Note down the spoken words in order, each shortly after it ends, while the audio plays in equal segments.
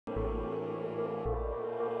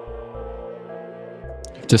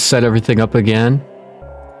to set everything up again.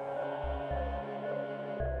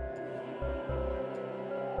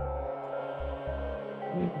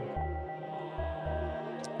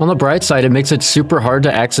 On the bright side, it makes it super hard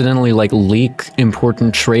to accidentally, like, leak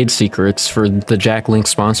important trade secrets for the Jack Link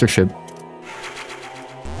sponsorship.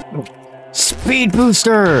 Speed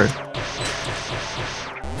booster!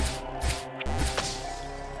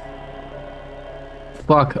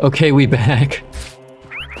 Fuck, okay, we back.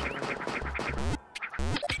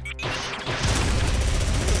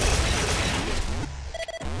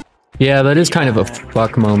 Yeah, that is kind of a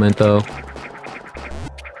fuck moment, though.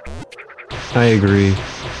 I agree.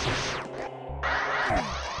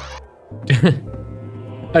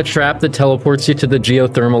 A trap that teleports you to the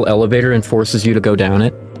geothermal elevator and forces you to go down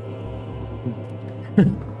it.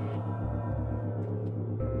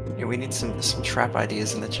 Yeah, we need some trap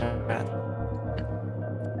ideas in the chat.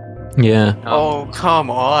 Yeah. Oh, come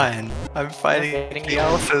on! I'm fighting the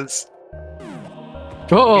alphas.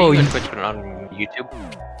 Oh, on Twitch, but on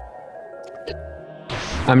YouTube.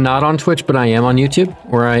 I'm not on Twitch, but I am on YouTube,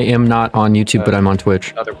 or I am not on YouTube, but I'm on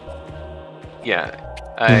Twitch. Yeah,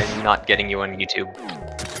 I'm not getting you on YouTube.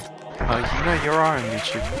 You know you're on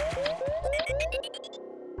YouTube.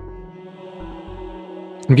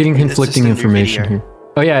 I'm getting conflicting information here.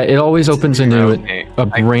 Oh yeah, it always opens a new,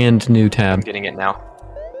 brand new tab. I'm getting it now.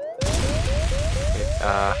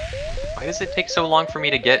 Why does it take so long for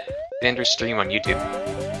me to get Xander's stream on YouTube?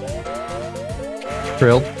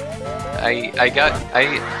 Trill?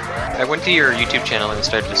 I went to your YouTube channel and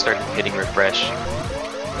started hitting refresh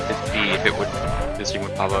to see if it would, the stream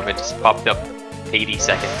would pop up. It just popped up 80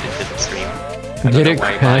 seconds into the stream. Did it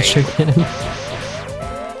crash again?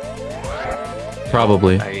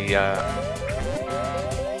 Probably. I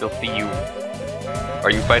still see you.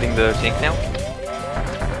 Are you fighting the tank now?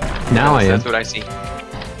 Now I am. That's what I see.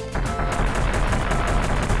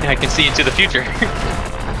 I can see into the future.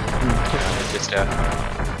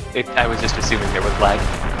 I was just assuming there was lag.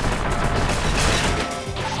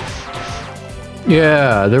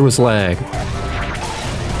 Yeah, there was lag.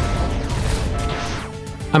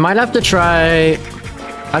 I might have to try...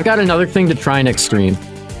 I've got another thing to try next stream.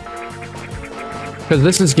 Because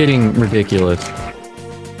this is getting ridiculous.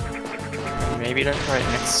 Maybe don't try it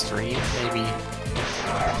next stream, maybe...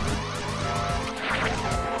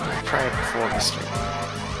 Try it before the stream.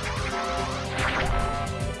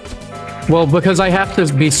 Well, because I have to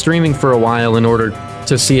be streaming for a while in order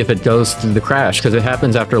to see if it goes through the crash, because it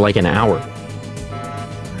happens after like an hour.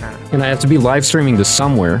 And I have to be live streaming to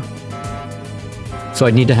somewhere. So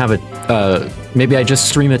I need to have it, maybe I just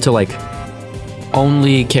stream it to like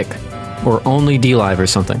only Kick or only D-Live or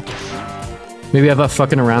something. Maybe I have a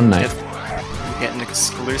fucking around night. You get an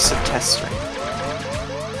exclusive test stream.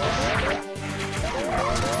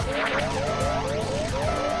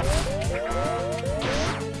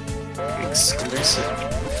 Exclusive.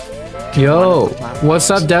 Yo, what's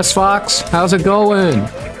up, Desfox? How's it going?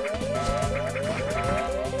 Ah!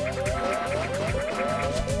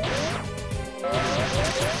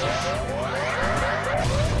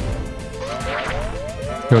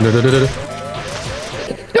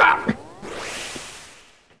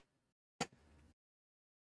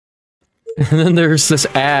 And then there's this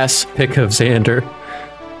ass pic of Xander.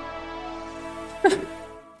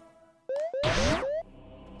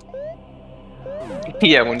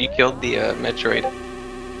 Yeah, when you killed the Metroid,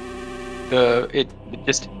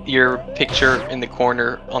 just your picture in the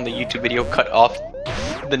corner on the YouTube video cut off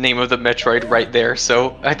the name of the Metroid right there,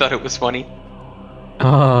 so I thought it was funny.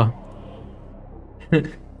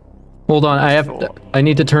 Hold on, I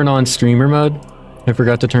need to turn on streamer mode. I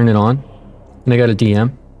forgot to turn it on. And I got a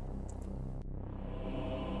DM.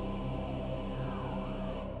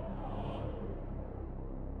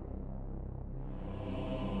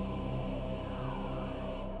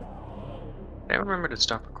 I remember to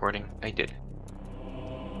stop recording. I did.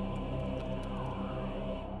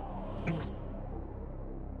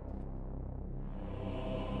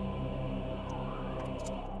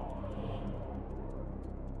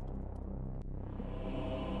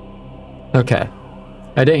 Okay.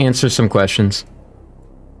 I had to answer some questions.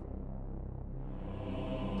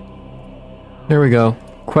 There we go.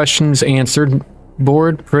 Questions answered.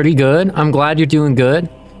 Board, pretty good. I'm glad you're doing good.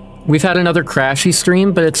 We've had another crashy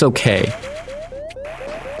stream, but it's okay.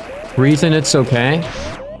 Reason it's okay?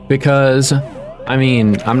 Because, I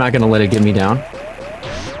mean, I'm not gonna let it get me down.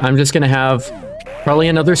 I'm just gonna have probably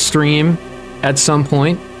another stream at some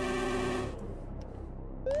point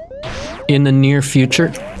in the near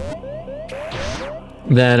future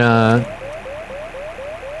that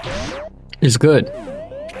is good.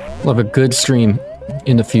 We'll have a good stream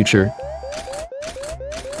in the future.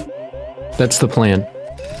 That's the plan.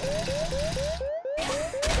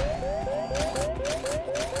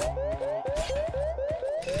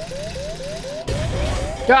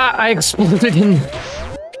 Ah, I exploded in...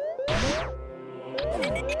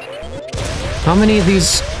 How many of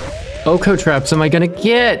these Oko traps am I gonna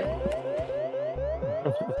get?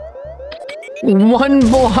 One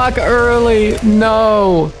block early!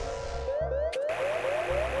 No!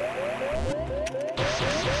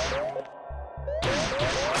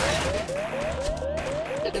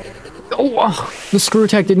 Oh, the screw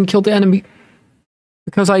attack didn't kill the enemy.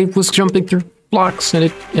 Because I was jumping through blocks and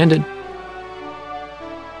it ended.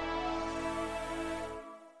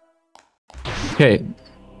 Okay.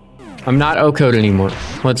 I'm not O-code anymore.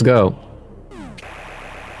 Let's go.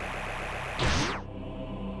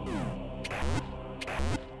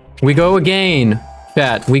 We go again.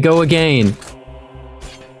 Chat, we go again.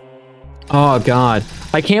 Oh god.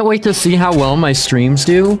 I can't wait to see how well my streams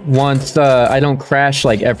do once I don't crash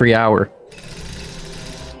like every hour.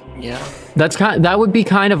 Yeah. That would be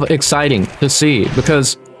kind of exciting to see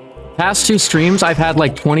because past 2 streams I've had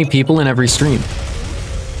like 20 people in every stream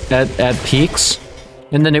at peaks,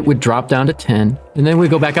 and then it would drop down to 10, and then we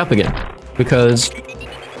go back up again because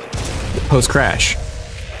post crash.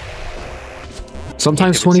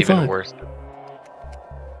 Sometimes 25. Worse.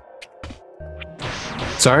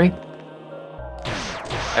 Sorry?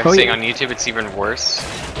 I'm saying on YouTube it's even worse.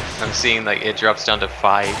 I'm seeing like it drops down to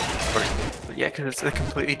 5. Yeah, because it's a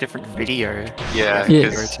completely different video. Yeah.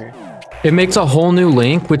 It makes a whole new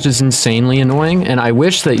link, which is insanely annoying, and I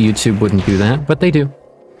wish that YouTube wouldn't do that, but they do.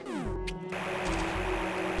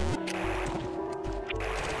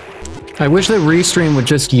 I wish that Restream would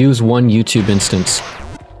just use one YouTube instance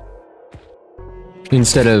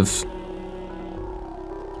instead of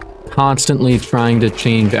constantly trying to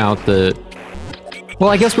change out the...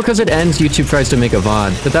 Well, I guess because it ends, YouTube tries to make a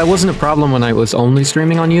VOD, but that wasn't a problem when I was only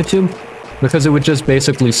streaming on YouTube, because it would just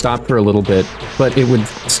basically stop for a little bit, but it would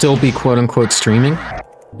still be quote-unquote streaming,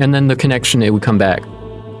 and then the connection, it would come back.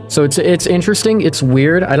 So it's interesting, it's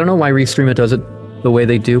weird, I don't know why Restream does it the way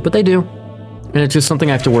they do, but they do. And it's just something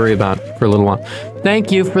I have to worry about for a little while. Thank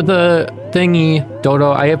you for the thingy,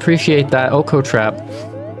 Dodo. I appreciate that Oko trap.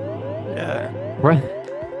 Yeah.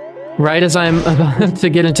 Right as I'm about to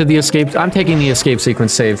get into the escape... I'm taking the escape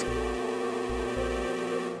sequence save.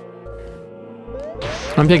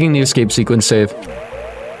 I'm taking the escape sequence save.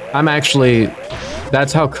 I'm actually...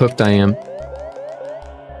 That's how cooked I am.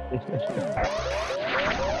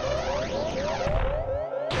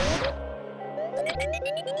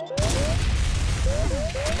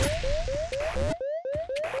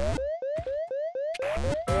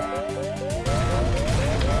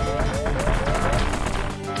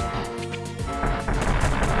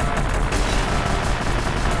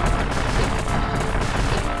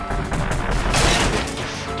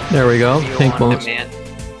 There we go. Pink bullets.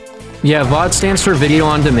 Yeah, VOD stands for video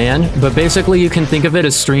on demand, but basically you can think of it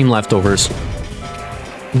as stream leftovers.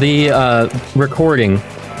 The recording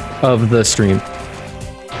of the stream.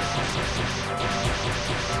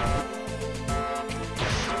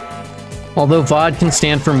 Although VOD can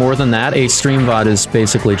stand for more than that, a stream VOD is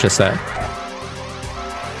basically just that.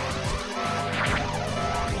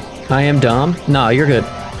 I am dumb? No, you're good.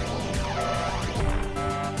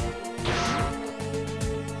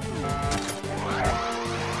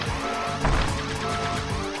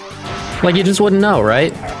 Like, you just wouldn't know,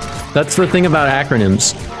 right? That's the thing about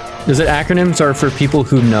acronyms. Is that acronyms are for people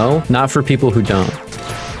who know, not for people who don't.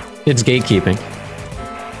 It's gatekeeping.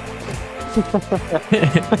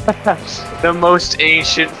 The most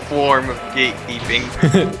ancient form of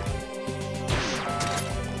gatekeeping.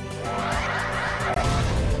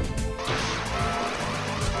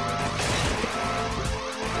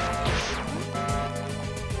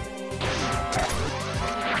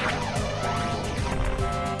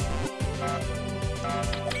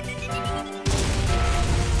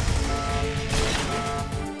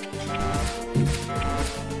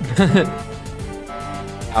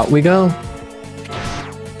 Out we go.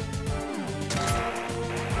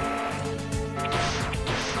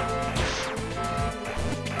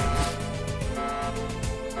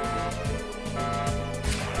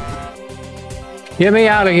 Get me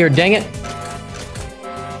out of here, dang it.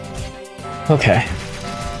 Okay.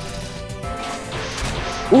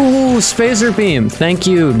 Ooh, Spacer Beam. Thank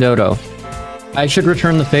you, Dodo. I should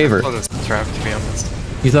return the favor. Oh, this is a trap, to be honest.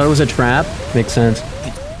 You thought it was a trap? Makes sense.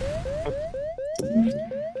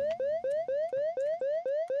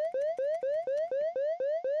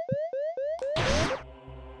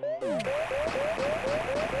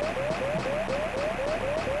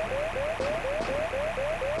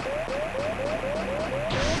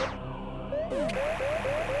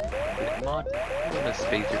 a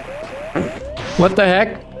spacer. What the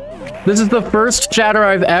heck? This is the first chatter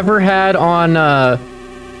I've ever had on,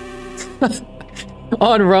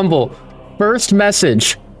 on Rumble. First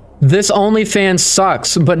message. This OnlyFans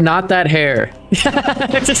sucks, but not that hair.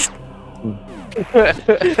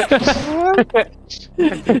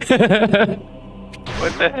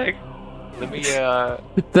 What the heck? Let me,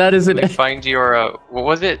 That is let me find your, what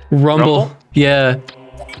was it? Rumble? Yeah.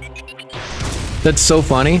 That's so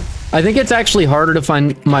funny. I think it's actually harder to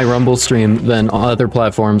find my Rumble stream than on other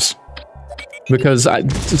platforms. Because I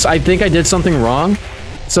think I did something wrong,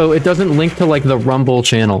 so it doesn't link to, like, the Rumble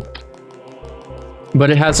channel. But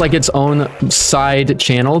it has, like, its own side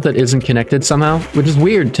channel that isn't connected somehow, which is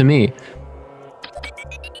weird to me.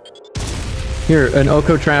 Here, an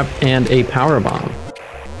Oko Trap and a Power Bomb.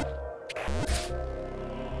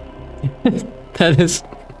 That is...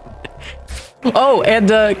 Oh, and,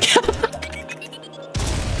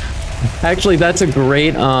 actually, that's a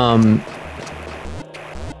great,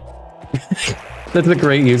 that's a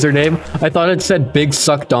great username. I thought it said Big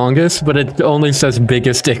Suck Dongus, but it only says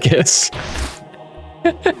Biggest Dickus.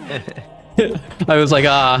 I was like,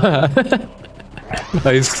 ah.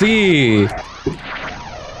 I see.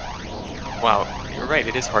 Wow, you're right,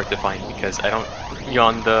 it is hard to find because I don't...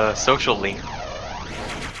 On the social link,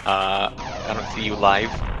 I don't see you live.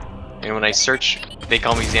 And when I search, they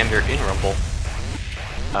call me Xander in Rumble.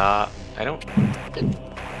 I don't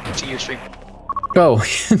see your stream. Oh,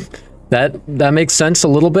 that makes sense a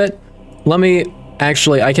little bit. Let me...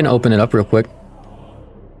 Actually, I can open it up real quick.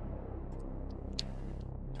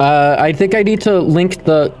 I think I need to link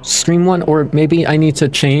the stream one, or maybe I need to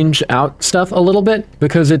change out stuff a little bit,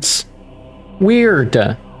 because it's weird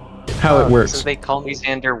how it works. So they call me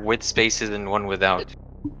Xander with spaces and one without.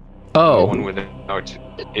 Oh. The one without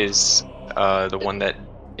is the one that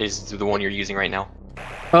is the one you're using right now.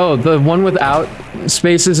 Oh, the one without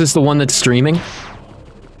spaces is the one that's streaming?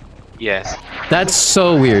 Yes. That's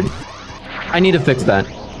so weird. I need to fix that.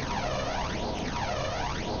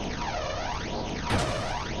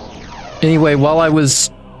 Anyway, while I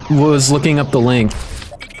was looking up the link,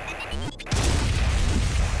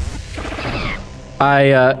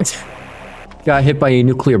 I got hit by a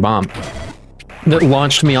nuclear bomb that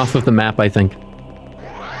launched me off of the map, I think.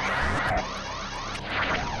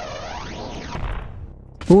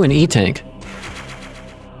 Ooh, an E-tank.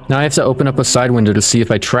 Now I have to open up a side window to see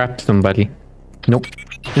if I trapped somebody. Nope.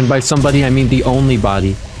 And by somebody, I mean the only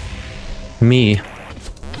body. Me.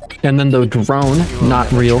 And then the drone,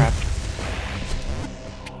 not real.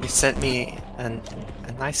 You sent me a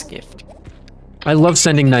nice gift. I love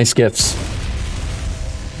sending nice gifts.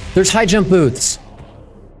 There's high jump booths.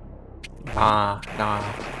 Nah.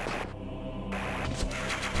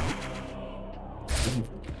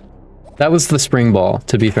 That was the spring ball,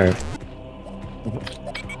 to be fair.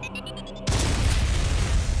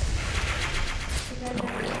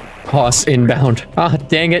 Hoss inbound. Ah,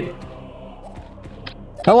 dang it.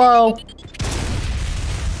 Hello?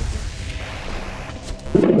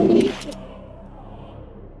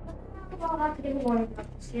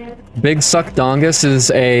 Big Suck Dongus is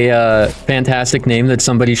a fantastic name that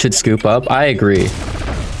somebody should scoop up. I agree.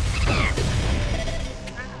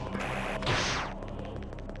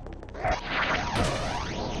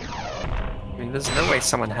 I mean, there's no way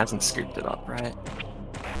someone hasn't scooped it up, right?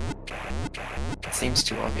 It seems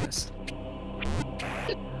too obvious.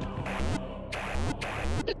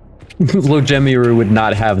 Logemiru would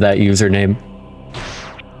not have that username.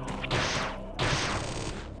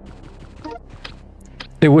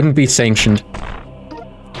 It wouldn't be sanctioned.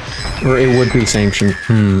 Or it would be sanctioned.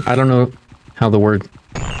 I don't know how the word...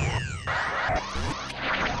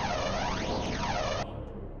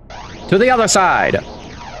 To the other side!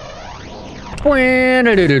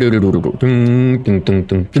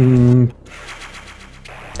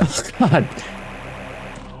 Oh, God.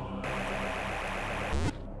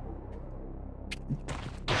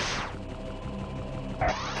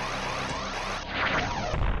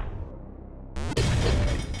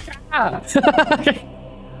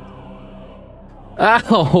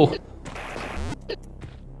 Ow!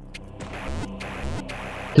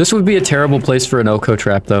 This would be a terrible place for an Oko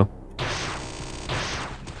trap, though.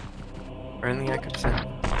 Only I could say.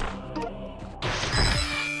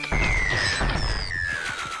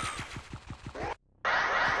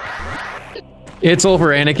 It's over,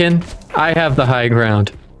 Anakin. I have the high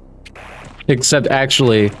ground. Except,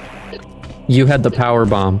 actually, you had the power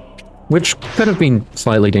bomb, which could have been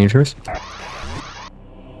slightly dangerous.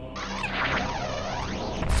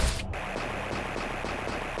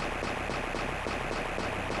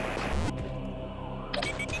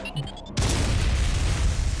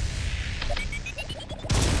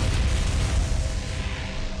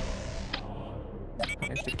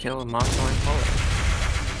 kill a mock going forward.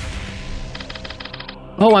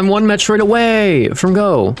 Oh, I'm one Metroid away from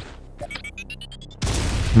go.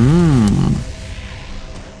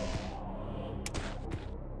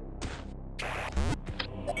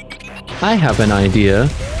 I have an idea.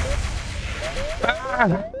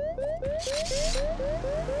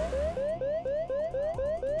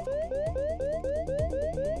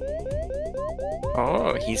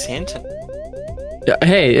 Oh, he's hinting.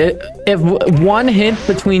 Hey, if one hint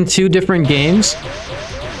between two different games,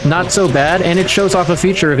 not so bad, and it shows off a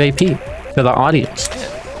feature of AP to the audience.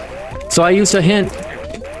 So I used a hint.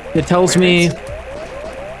 It tells me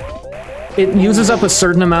it uses up a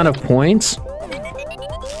certain amount of points.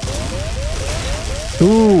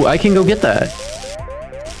 Ooh, I can go get that.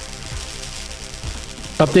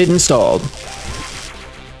 Update installed.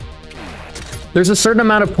 There's a certain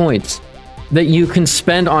amount of points that you can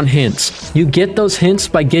spend on hints. You get those hints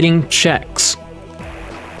by getting checks.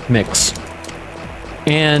 Mix.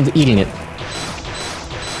 And eating it.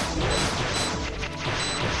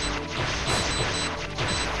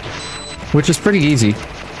 Which is pretty easy.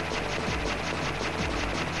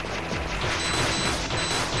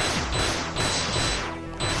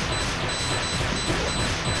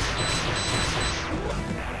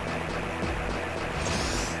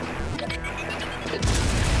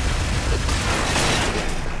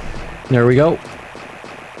 There we go.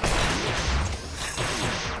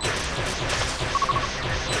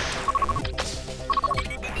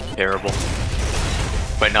 Terrible.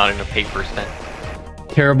 But not in a paper sense.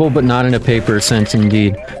 Terrible, but not in a paper sense,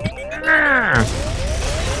 indeed.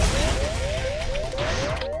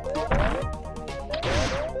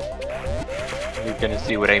 You're gonna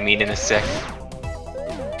see what I mean in a sec.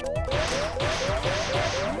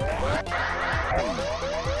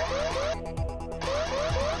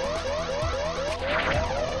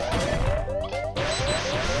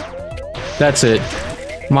 That's it.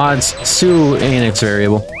 Mods, sue Anix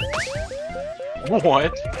variable.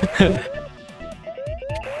 What?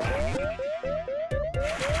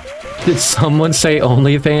 Did someone say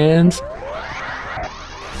OnlyFans?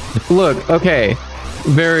 Look, okay.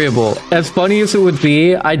 Variable. As funny as it would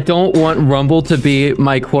be, I don't want Rumble to be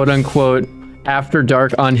my quote-unquote after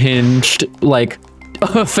dark unhinged, like,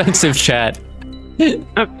 offensive chat.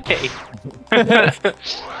 Okay.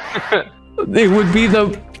 It would be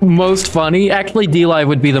the most funny. Actually, D-Live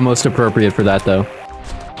would be the most appropriate for that, though.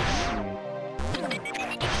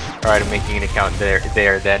 Alright, I'm making an account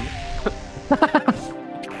there then.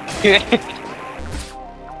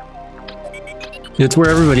 It's where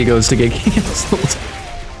everybody goes to get canceled.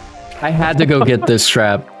 I had to go get this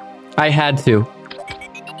trap. I had to.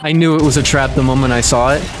 I knew it was a trap the moment I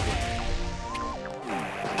saw it.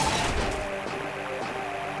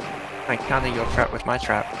 I counter your trap with my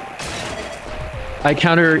trap. I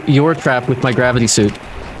counter your trap with my gravity suit.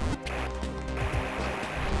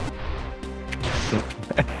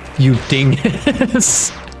 You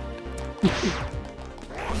dingus.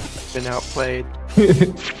 Been outplayed.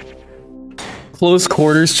 Close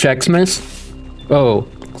quarters checks miss? Oh,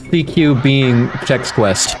 CQ being checks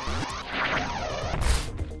quest.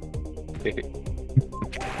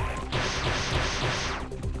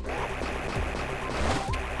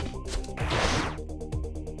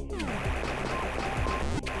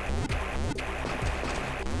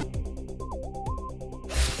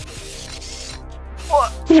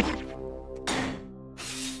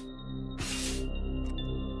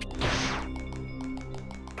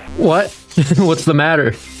 What? What's the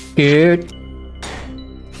matter, dude?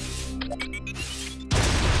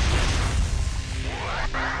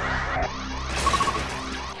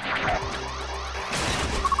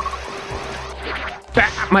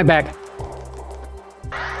 My back.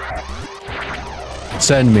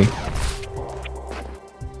 Send me.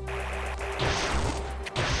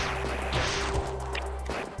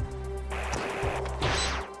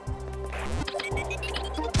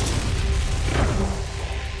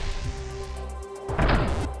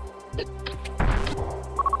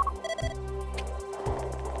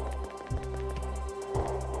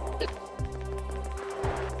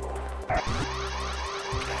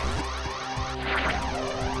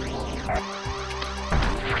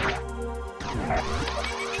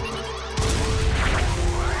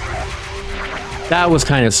 That was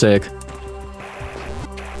kind of sick.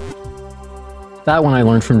 That one I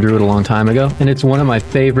learned from Druid a long time ago, and it's one of my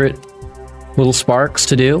favorite little sparks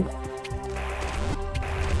to do.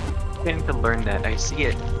 I tend to learn that. I see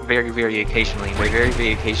it very, very occasionally. By very,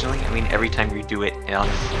 very occasionally, I mean every time you do it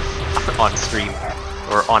on stream,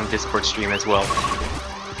 or on Discord stream as well.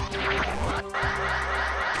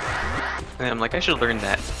 And I'm like, I should learn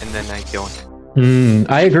that, and then I don't.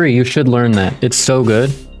 I agree. You should learn that. It's so good.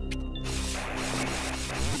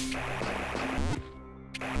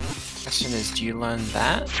 Question is, do you learn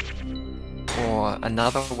that? Or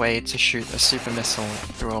another way to shoot a super missile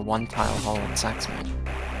through a one-tile hole in Zack's mode?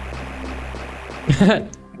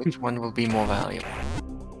 Which one will be more valuable?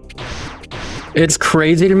 It's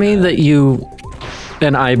crazy to me that you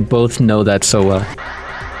and I both know that so well.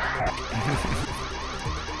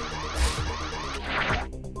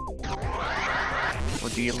 Or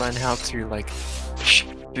do you learn how to, like,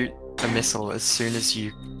 shoot a missile as soon as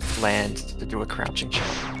you land to do a crouching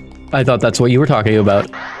shot? I thought that's what you were talking about.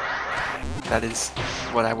 That is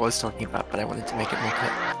what I was talking about, but I wanted to make it more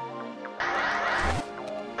clear.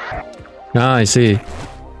 Ah, I see.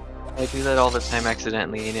 I do that all the time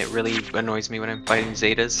accidentally, and it really annoys me when I'm fighting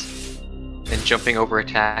Zetas. And jumping over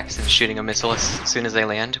attacks and shooting a missile as soon as I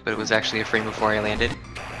land, but it was actually a frame before I landed.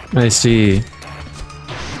 I see.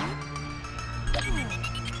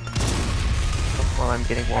 While I'm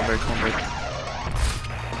getting wombo comboed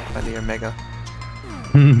by the Omega.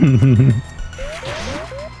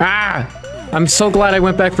 Ah! I'm so glad I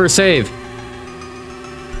went back for a save.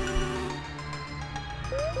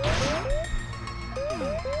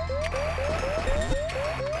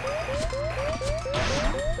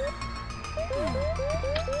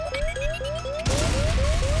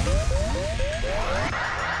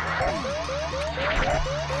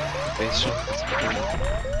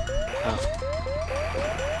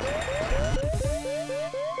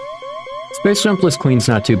 Space Jumpless Queen's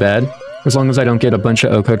not too bad, as long as I don't get a bunch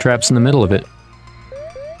of Oko traps in the middle of it.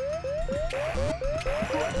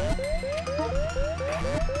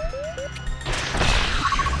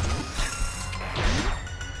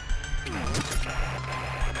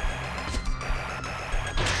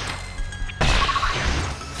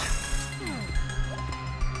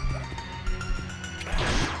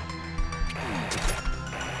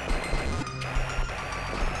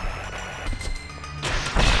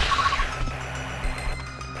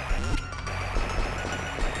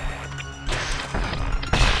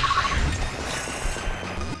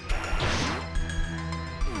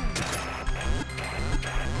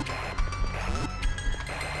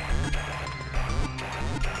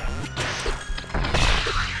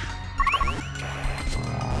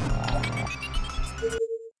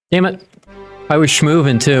 Damn it. I was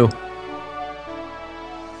schmoving too.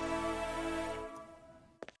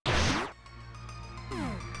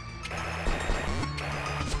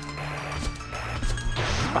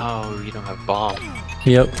 Oh, you don't have bomb.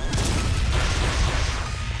 Yep.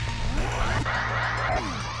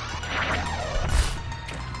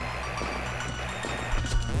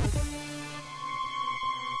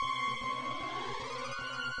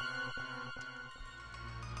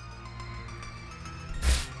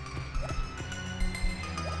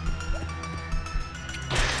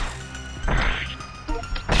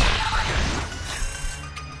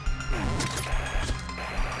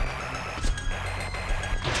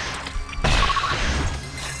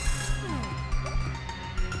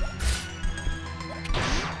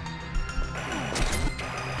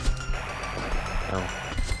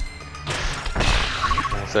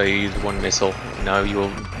 So you use one missile. Now you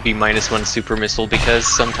will be -1 super missile because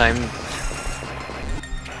sometime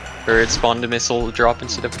it spawned a missile drop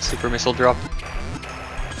instead of a super missile drop.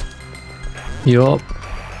 Yup.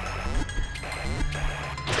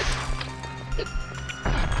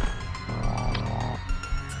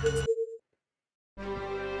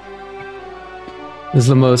 This is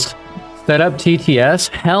the most set up TTS?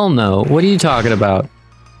 Hell no. What are you talking about?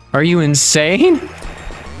 Are you insane?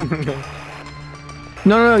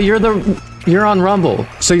 No, you're on Rumble.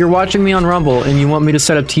 So you're watching me on Rumble and you want me to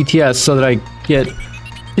set up TTS so that I get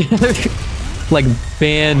like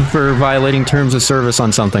banned for violating terms of service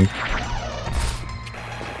on something.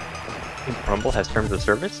 Rumble has terms of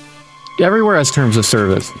service? Everywhere has terms of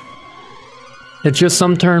service. It's just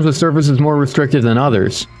some terms of service is more restrictive than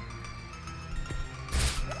others.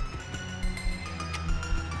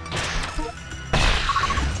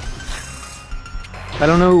 I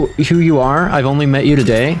don't know who you are, I've only met you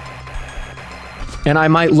today. And I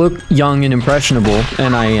might look young and impressionable,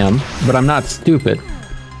 and I am, but I'm not stupid.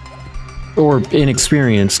 Or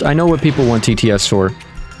inexperienced. I know what people want TTS for.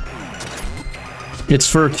 It's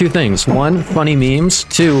for two things. One, funny memes.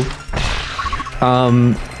 Two,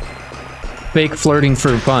 fake flirting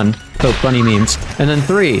for fun. So funny memes. And then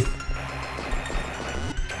three,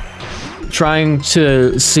 trying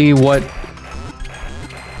to see what,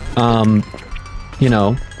 you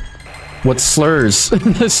know, what slurs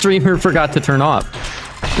the streamer forgot to turn off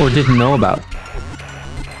or didn't know about.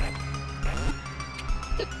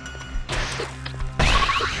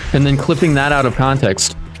 and then clipping that out of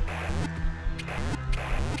context.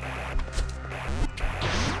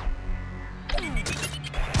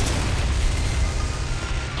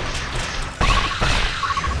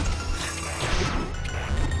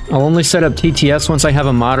 I'll only set up TTS once I have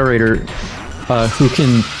a moderator who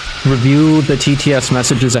can review the TTS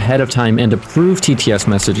messages ahead of time and approve TTS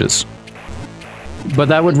messages. But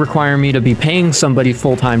that would require me to be paying somebody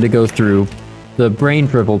full-time to go through the brain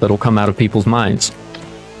drivel that'll come out of people's minds.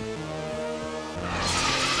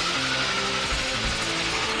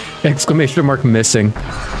 Exclamation mark missing. Got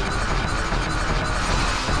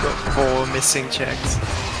 4 missing checks.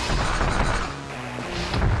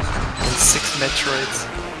 And 6 Metroids.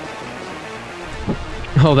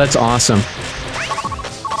 Oh, that's awesome.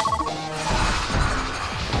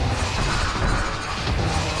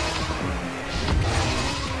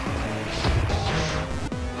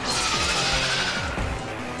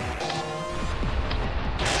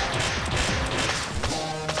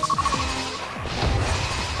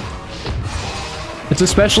 It's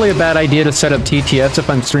especially a bad idea to set up TTS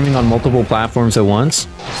if I'm streaming on multiple platforms at once.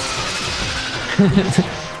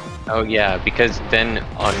 Oh yeah, because then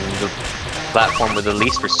on the platform with the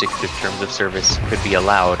least restrictive terms of service could be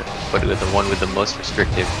allowed, but with the one with the most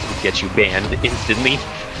restrictive would get you banned instantly.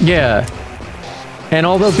 Yeah. And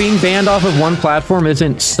although being banned off of one platform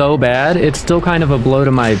isn't so bad, it's still kind of a blow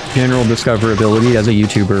to my general discoverability as a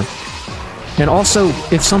YouTuber. And also,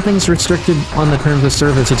 if something's restricted on the terms of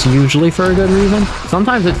service, it's usually for a good reason.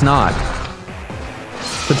 Sometimes it's not.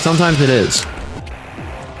 But sometimes it is.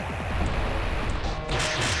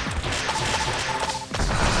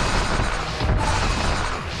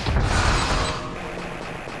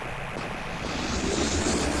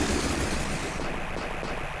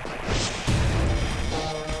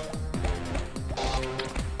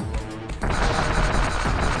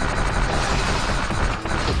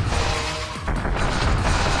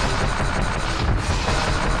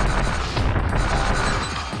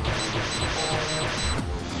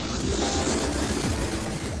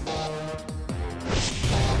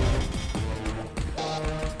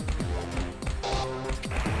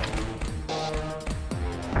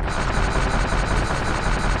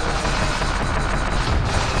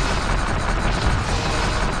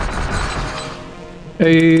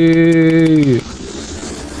 Hey.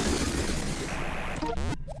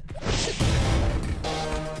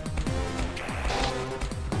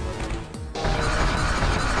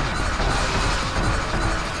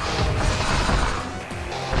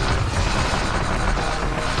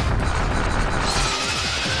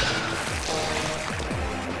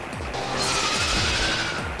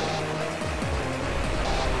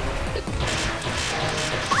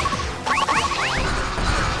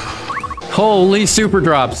 Holy super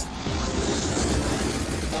drops.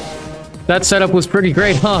 That setup was pretty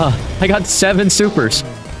great, huh? I got 7 supers.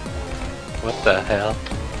 What the hell?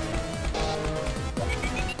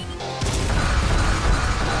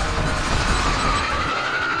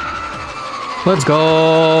 Let's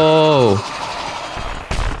go.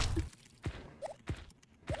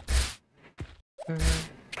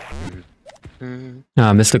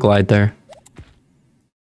 Ah, missed a glide there.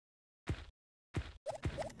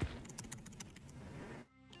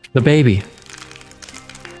 The baby.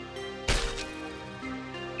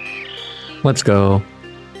 Let's go.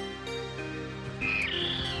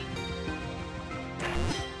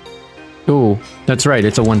 Ooh, that's right,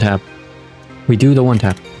 it's a one tap. We do the one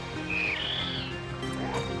tap.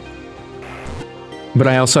 But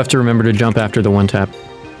I also have to remember to jump after the one tap.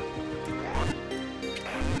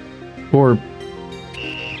 Or...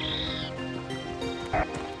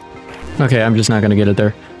 okay, I'm just not gonna get it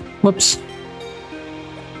there. Whoops.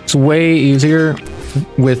 It's way easier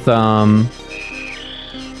with, oh,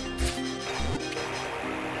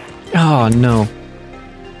 no.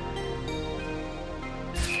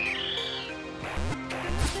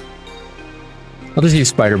 I'll just use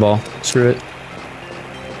Spider Ball. Screw it.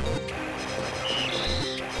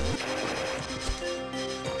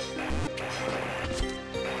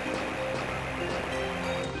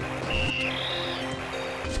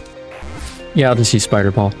 Yeah, I'll just use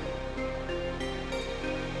Spider Ball.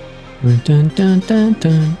 Dun, dun, dun,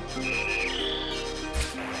 dun.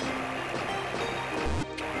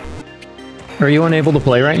 Are you unable to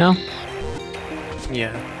play right now?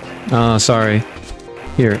 Yeah. Oh, sorry.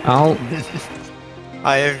 Here, I'll...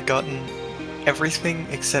 I have gotten everything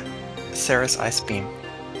except Sarah's Ice Beam.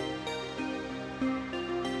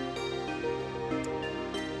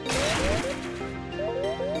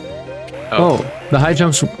 Oh, the high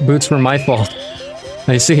jump boots were my fault.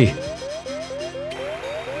 I see.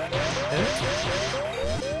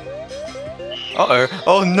 Uh-oh.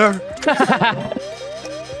 Oh no!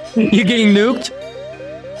 You getting nuked?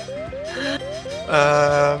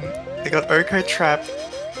 I got Oko Trap.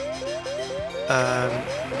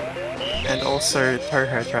 And also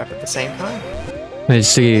Toho Trap at the same time. I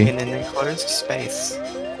see. In an enclosed space.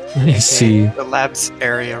 I see. The labs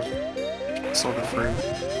area sort of room.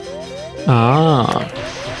 Ah.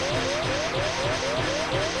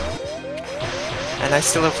 And I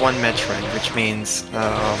still have one Metroid, which means,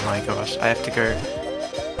 oh my gosh, I have to go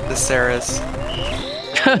to Sarah's.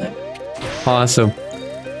 Awesome.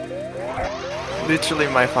 Literally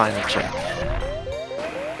my final check.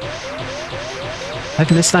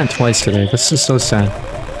 I've missed that twice today. This is so sad.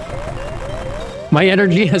 My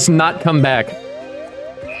energy has not come back.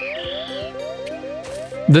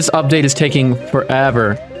 This update is taking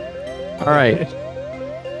forever. Alright.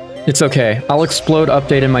 It's okay. I'll explode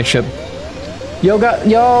update in my ship. Yo,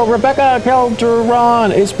 Rebecca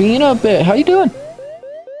Calderon, it's been a bit. How you doing?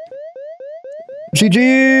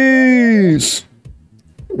 GG's!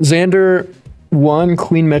 Xander 1,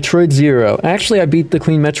 Queen Metroid 0. Actually, I beat the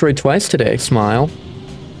Queen Metroid twice today. Smile.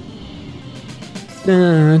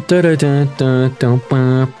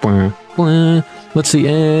 Let's see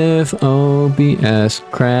if OBS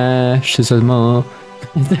crashes as more.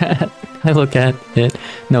 I look at it.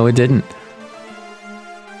 No, it didn't.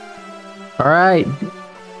 Alright.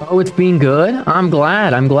 Oh, it's been good? I'm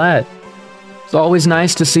glad, I'm glad. It's always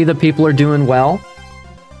nice to see that people are doing well.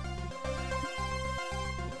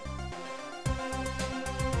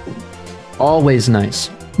 Always nice.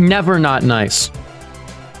 Never not nice.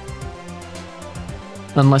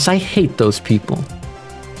 Unless I hate those people.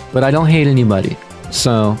 But I don't hate anybody.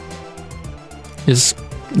 So, it's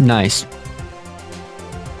nice.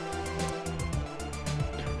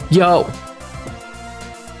 Yo!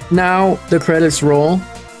 Now the credits roll.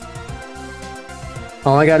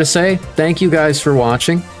 All I gotta say, thank you guys for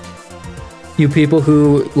watching. You people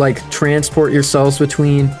who, like, transport yourselves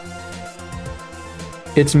between...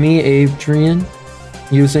 It's me, Adrian,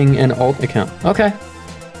 using an alt account. Okay.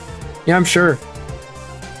 Yeah, I'm sure.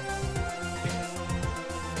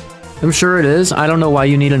 I'm sure it is. I don't know why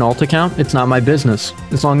you need an alt account. It's not my business.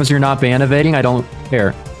 As long as you're not ban evading, I don't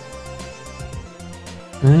care.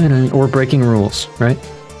 Or breaking rules, right?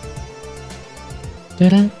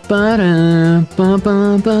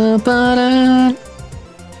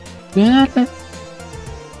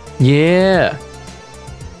 Yeah.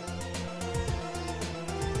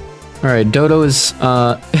 Alright, Dodo is,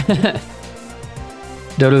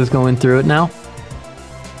 Dodo is going through it now.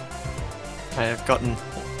 I have gotten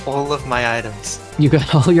all of my items. You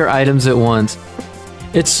got all your items at once.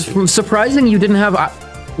 It's surprising you didn't have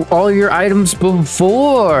all your items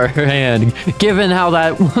beforehand, given how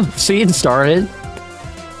that scene started.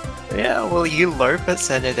 Yeah, well, you low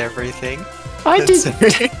percented everything. I did.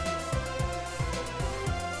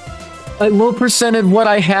 I low percented what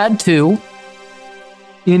I had to,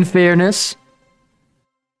 in fairness.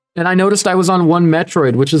 And I noticed I was on one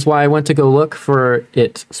Metroid, which is why I went to go look for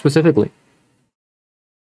it specifically.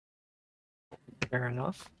 Fair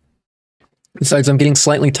enough. Besides, I'm getting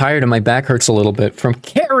slightly tired and my back hurts a little bit from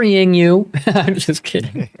carrying you. I'm just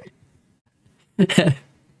kidding.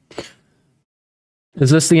 Is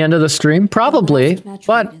this the end of the stream? Probably,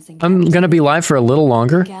 but I'm gonna be live for a little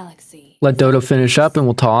longer. Let Dodo finish up and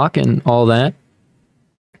we'll talk and all that.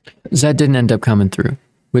 Zed didn't end up coming through,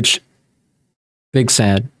 which... Big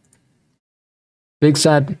sad. Big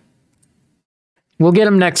sad. We'll get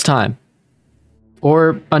him next time.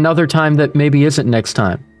 Or another time that maybe isn't next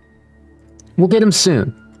time. We'll get him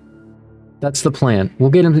soon. That's the plan.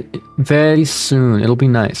 We'll get him very soon. It'll be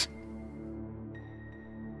nice.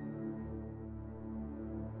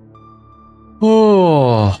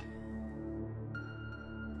 Oh.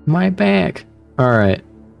 My back. Alright.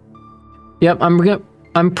 Yep,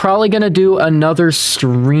 I'm probably gonna do another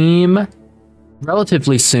stream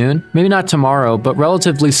relatively soon. Maybe not tomorrow, but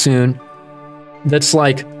relatively soon. That's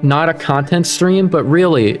like not a content stream, but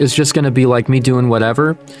really is just gonna be like me doing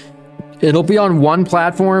whatever. It'll be on one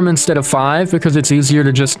platform instead of 5 because it's easier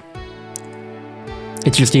to just...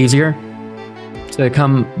 It's just easier to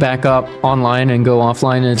come back up online and go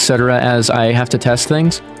offline, etc. as I have to test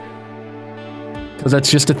things. Because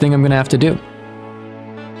that's just a thing I'm gonna have to do.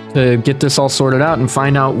 To get this all sorted out and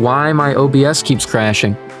find out why my OBS keeps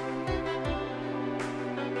crashing.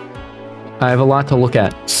 I have a lot to look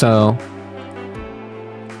at, so...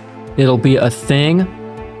 It'll be a thing,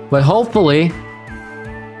 but hopefully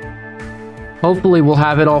we'll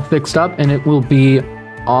have it all fixed up and it will be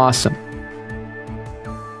awesome.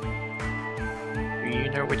 Do you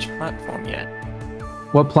know which platform yet?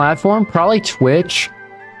 What platform? Probably Twitch.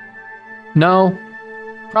 No.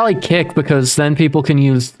 Probably kick, because then people can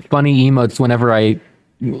use funny emotes whenever I,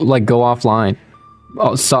 like, go offline.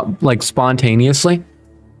 Oh, so, like, spontaneously.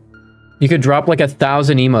 You could drop, like,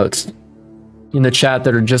 1,000 emotes in the chat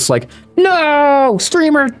that are just like, no!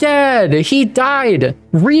 Streamer dead! He died!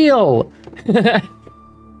 Real!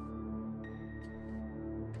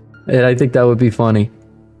 And I think that would be funny.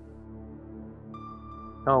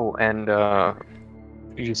 Oh, and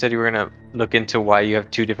you said you were gonna look into why you have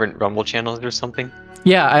 2 different Rumble channels or something?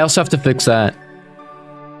 Yeah, I also have to fix that.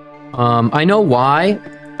 I know why.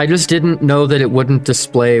 I just didn't know that it wouldn't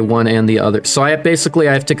display one and the other. So I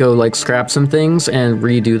have to go, like, scrap some things and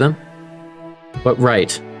redo them. But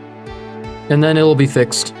right. And then it'll be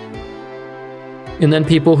fixed. And then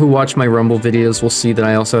people who watch my Rumble videos will see that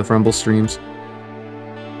I also have Rumble streams.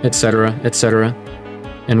 Etc., etc.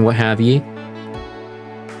 And what have ye.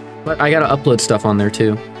 But I gotta upload stuff on there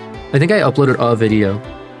too. I think I uploaded a video.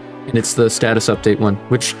 And it's the status update one,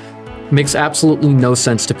 which makes absolutely no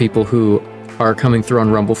sense to people who are coming through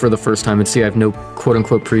on Rumble for the first time and see I have no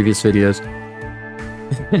quote-unquote previous videos.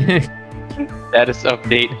 Status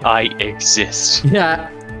update, I exist. Yeah.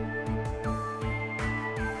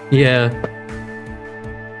 Yeah.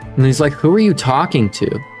 And he's like, who are you talking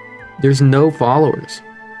to? There's no followers.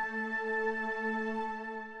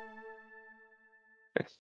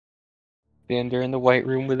 Xander in the white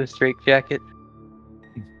room with a straitjacket.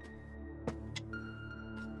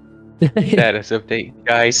 Status update,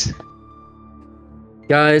 guys.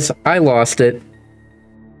 Guys, I lost it.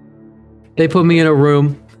 They put me in a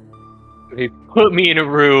room. They put me in a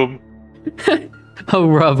room. A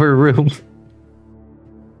rubber room.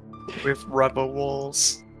 With rubber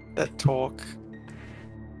walls that talk.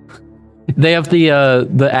 They have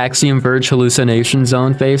the Axiom Verge hallucination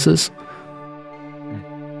zone faces.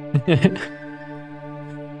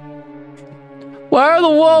 Why are the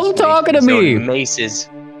walls talking to me? Maces.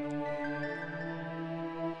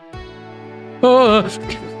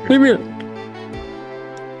 Leave me.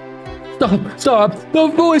 Stop! Stop! The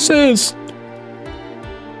voices!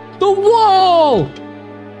 The wall!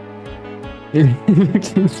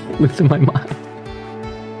 Losing my mind.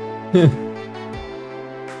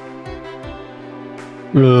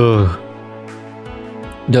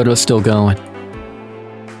 Dodo's still going.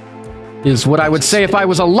 Is what I would say if I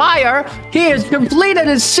was a liar. He has completed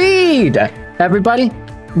his seed! Everybody,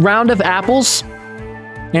 round of apples.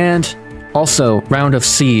 And also, round of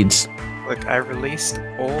seeds. Look, I released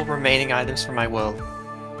all remaining items from my world.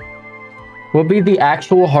 What would be the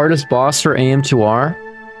actual hardest boss for AM2R?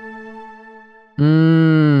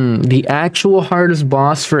 The actual hardest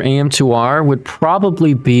boss for AM2R would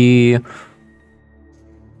probably be...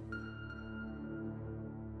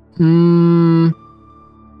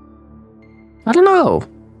 I don't know.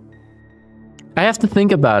 I have to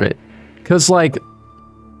think about it. Because, like...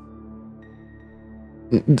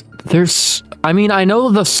 There's... I mean, I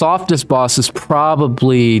know the softest boss is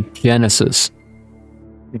probably Genesis.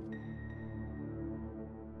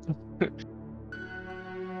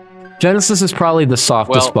 Genesis is probably the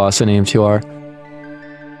softest boss in AM2R.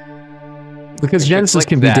 Because Genesis like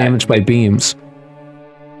can be damaged by beams.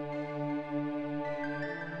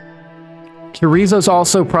 Chorizo's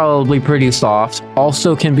also probably pretty soft.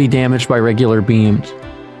 Also can be damaged by regular beams.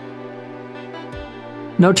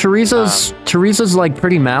 No, Chorizo's like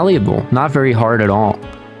pretty malleable. Not very hard at all.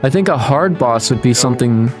 I think a hard boss would be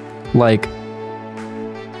something like...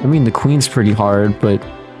 I mean, the Queen's pretty hard, but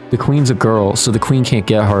the Queen's a girl, so the Queen can't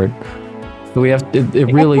get hard. So we have...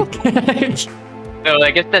 It really... No,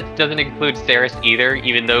 I guess that doesn't include Ceres either,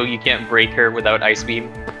 even though you can't break her without Ice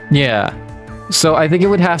Beam. Yeah. So I think it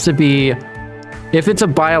would have to be... If it's a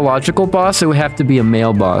biological boss, it would have to be a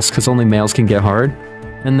male boss, because only males can get hard.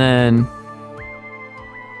 And then...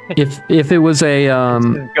 If it was a...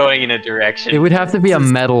 going in a direction. It would have to be a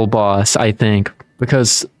metal boss, I think,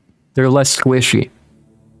 because they're less squishy.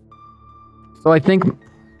 So I think...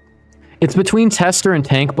 It's between Tester and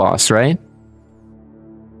Tank Boss, right?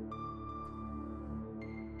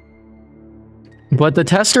 But the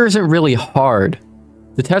Tester isn't really hard.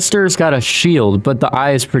 The Tester's got a shield, but the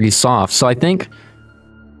eye is pretty soft, so I think...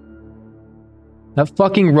 That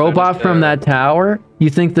fucking robot from that tower? You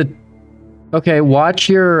think that... Okay, watch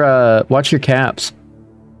your caps.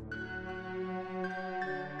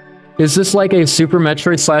 Is this like a Super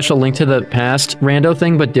Metroid / A Link to the Past rando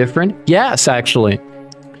thing, but different? Yes, actually.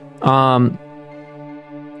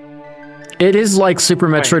 It is like Super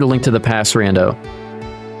Metroid A Link to the Past rando.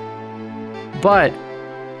 But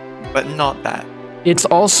not that. It's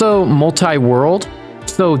also multi-world,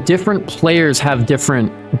 so different players have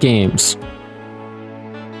different games.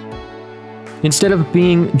 instead of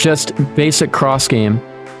being just basic cross game,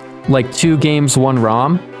 like 2 games, 1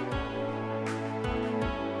 ROM,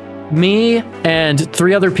 me and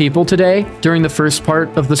 3 other people today, during the first part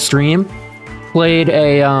of the stream, played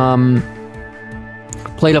a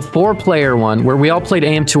 4-player one where we all played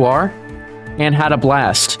AM2R and had a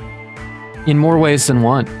blast in more ways than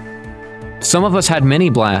one. Some of us had mini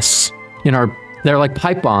blasts in our... They're like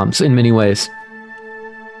pipe bombs in many ways.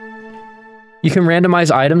 You can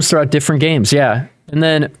randomize items throughout different games, yeah. And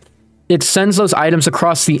then it sends those items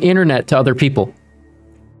across the internet to other people.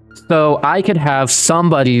 So I could have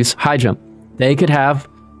somebody's high jump. They could have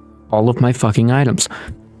all of my fucking items.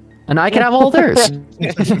 And I could have all theirs.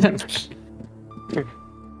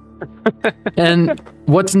 And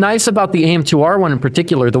what's nice about the AM2R one in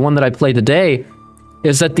particular, the one that I played today,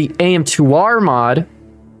 is that the AM2R mod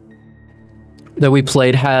that we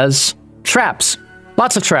played has traps.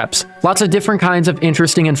 Lots of traps. Lots of different kinds of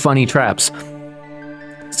interesting and funny traps.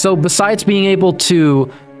 So besides being able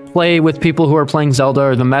to play with people who are playing Zelda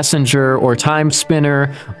or The Messenger or Time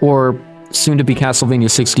Spinner or soon to be Castlevania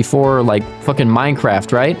 64 or like fucking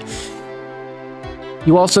Minecraft, right?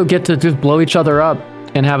 You also get to just blow each other up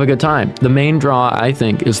and have a good time. The main draw, I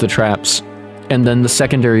think, is the traps. And then the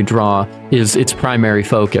secondary draw is its primary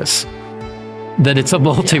focus. That it's a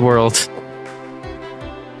multi-world.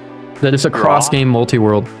 That it's a cross-game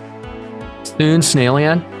multi-world. Soon,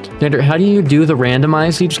 Snailian. Xander, how do you do the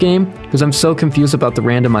randomize each game? Because I'm so confused about the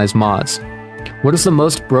randomize mods. What is the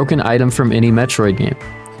most broken item from any Metroid game?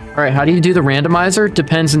 Alright, how do you do the randomizer?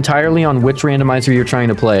 Depends entirely on which randomizer you're trying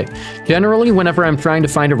to play. Generally, whenever I'm trying to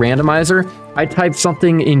find a randomizer, I type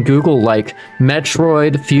something in Google like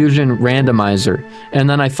Metroid Fusion Randomizer, and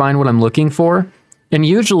then I find what I'm looking for. And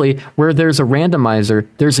usually, where there's a randomizer,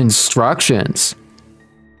 there's instructions.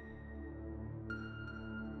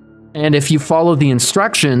 And if you follow the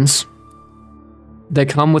instructions that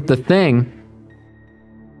come with the thing,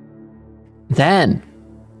 then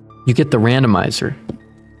you get the randomizer.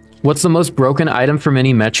 What's the most broken item from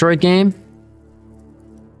any Metroid game?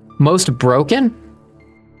 Most broken?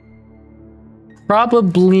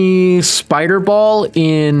 Probably Spider Ball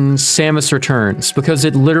in Samus Returns, because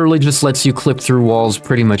it literally just lets you clip through walls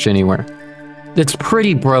pretty much anywhere. It's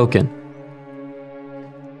pretty broken.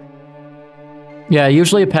 Yeah,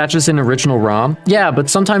 usually it patches in original ROM. Yeah, but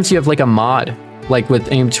sometimes you have like a mod, like with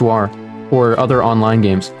AM2R or other online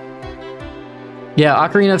games. Yeah,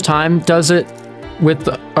 Ocarina of Time does it with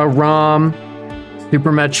a ROM.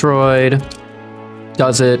 Super Metroid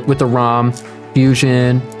does it with a ROM.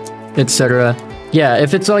 Fusion, etc. Yeah,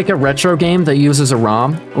 if it's like a retro game that uses a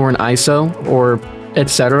ROM or an ISO or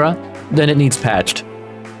etc., then it needs patched.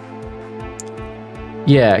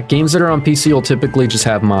 Yeah, games that are on PC will typically just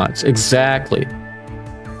have mods. Exactly.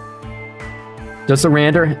 Does the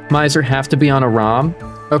randomizer have to be on a ROM?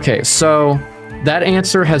 Okay, so that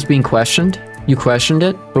answer has been questioned. You questioned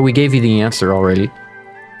it, but we gave you the answer already.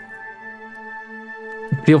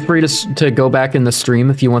 Feel free to go back in the stream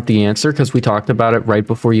if you want the answer, because we talked about it right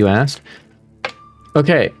before you asked.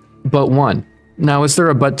 Okay, but 1. Now, is there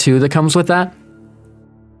a but 2 that comes with that?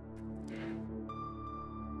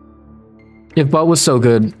 If but was so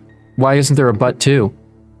good, why isn't there a but 2?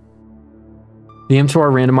 The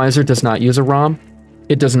AM2R randomizer does not use a ROM?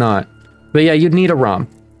 It does not. But yeah, you'd need a ROM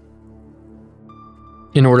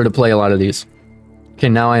in order to play a lot of these. Okay,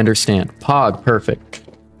 now I understand. Pog, perfect.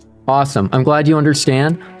 Awesome. I'm glad you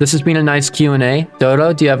understand. This has been a nice Q&A.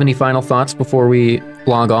 Dodo, do you have any final thoughts before we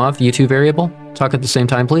log off? U2 variable? Talk at the same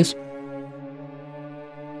time, please.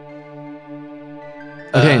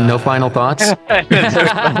 Okay, no final thoughts?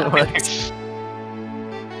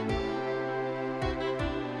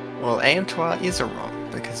 Well, AM2R is a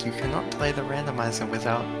ROM, because you cannot play the randomizer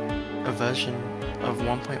without a version of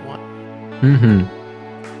 1.1.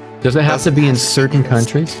 Mm-hmm. Does it have to be in certain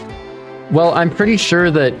countries? Well, I'm pretty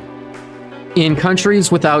sure that in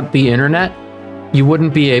countries without the internet, you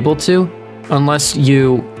wouldn't be able to, unless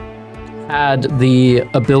you had the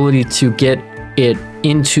ability to get it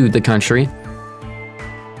into the country.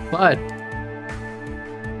 But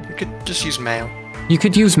you could just use mail. You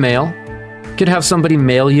could use mail. You could have somebody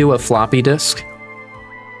mail you a floppy disk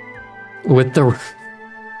with the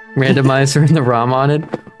randomizer and the ROM on it.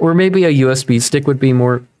 Or maybe a USB stick would be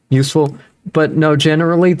more useful. But no,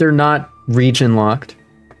 generally they're not region locked.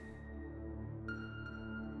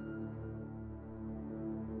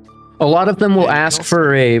 A lot of them will ask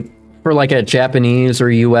for like a Japanese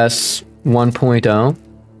or US 1.0.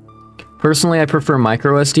 Personally, I prefer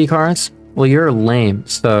micro SD cards. Well, you're lame,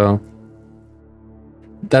 so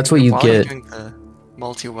that's what you get. While you're doing the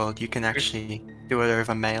multi-world, you can actually do it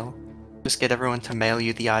over mail. Just get everyone to mail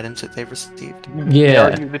you the items that they've received. Yeah.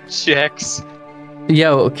 Mail you the checks.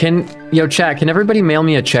 Yo, chat, can everybody mail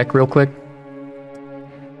me a check real quick?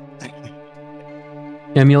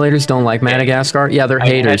 Emulators don't like Madagascar? Yeah, they're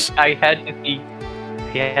haters. I had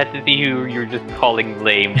to see who you're just calling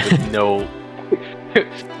lame with no...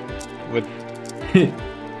 with...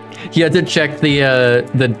 You had to check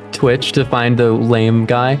the Twitch to find the lame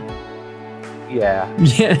guy? Yeah.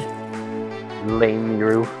 Yeah. Lame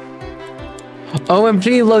Miru.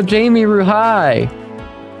 OMG, Lo Jamie Ruhai!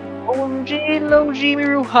 OMG, Lo Jamie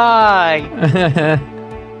Ruhai!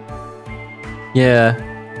 Yeah.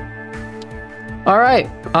 Alright,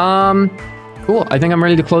 cool. I think I'm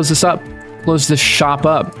ready to close this up. Close this shop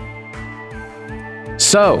up.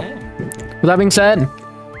 So, with that being said,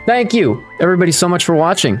 thank you, everybody, so much for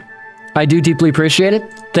watching. I do deeply appreciate it.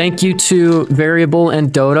 Thank you to Variable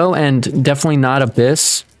and Dodo, and definitely not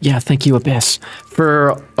Abyss. Yeah, thank you, Abyss,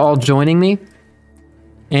 for all joining me.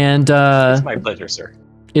 And, It's my pleasure, sir.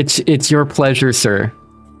 It's your pleasure, sir.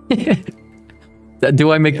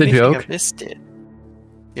 Do I make the joke?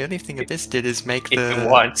 The only thing Abyss did is make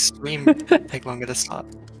the stream take longer to start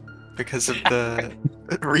because of the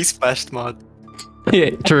resplashed mod.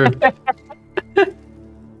 Yeah, true.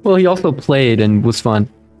 Well, he also played and was fun.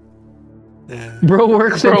 Yeah. Bro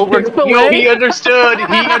works at Chick-fil-A. Yo, he understood. He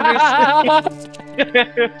understood.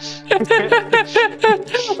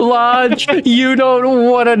 Lodge, you don't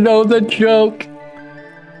want to know the joke.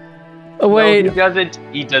 Oh, wait. No, he doesn't.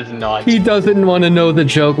 He does not. He doesn't want to know the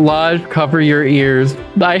joke. Lodge, cover your ears.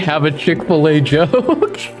 I have a Chick-fil-A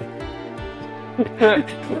joke.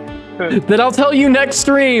 Then I'll tell you next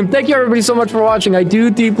stream. Thank you everybody so much for watching. I do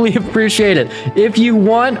deeply appreciate it. If you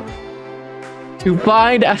want to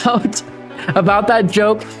find out about that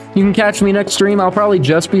joke, you can catch me next stream. I'll probably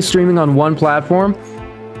just be streaming on one platform.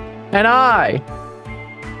 And I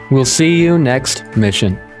will see you next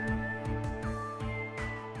mission.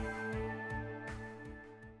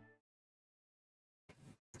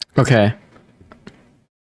 Okay.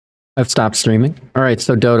 I've stopped streaming. Alright,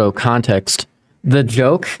 so Dodo, context. The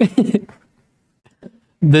joke...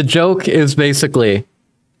 the joke is basically...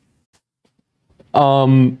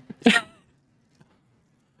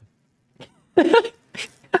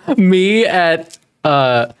 me at...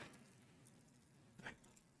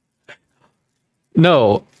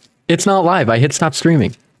 No, it's not live. I hit stop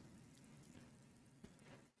streaming.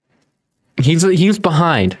 He's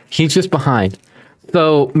behind. He's just behind.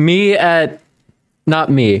 So me at... Not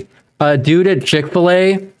me. A dude at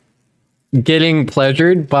Chick-fil-A getting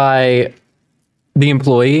pleasured by the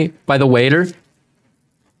employee, by the waiter.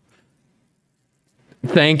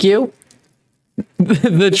 Thank you.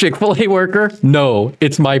 The Chick-fil-A worker? No,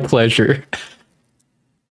 it's my pleasure.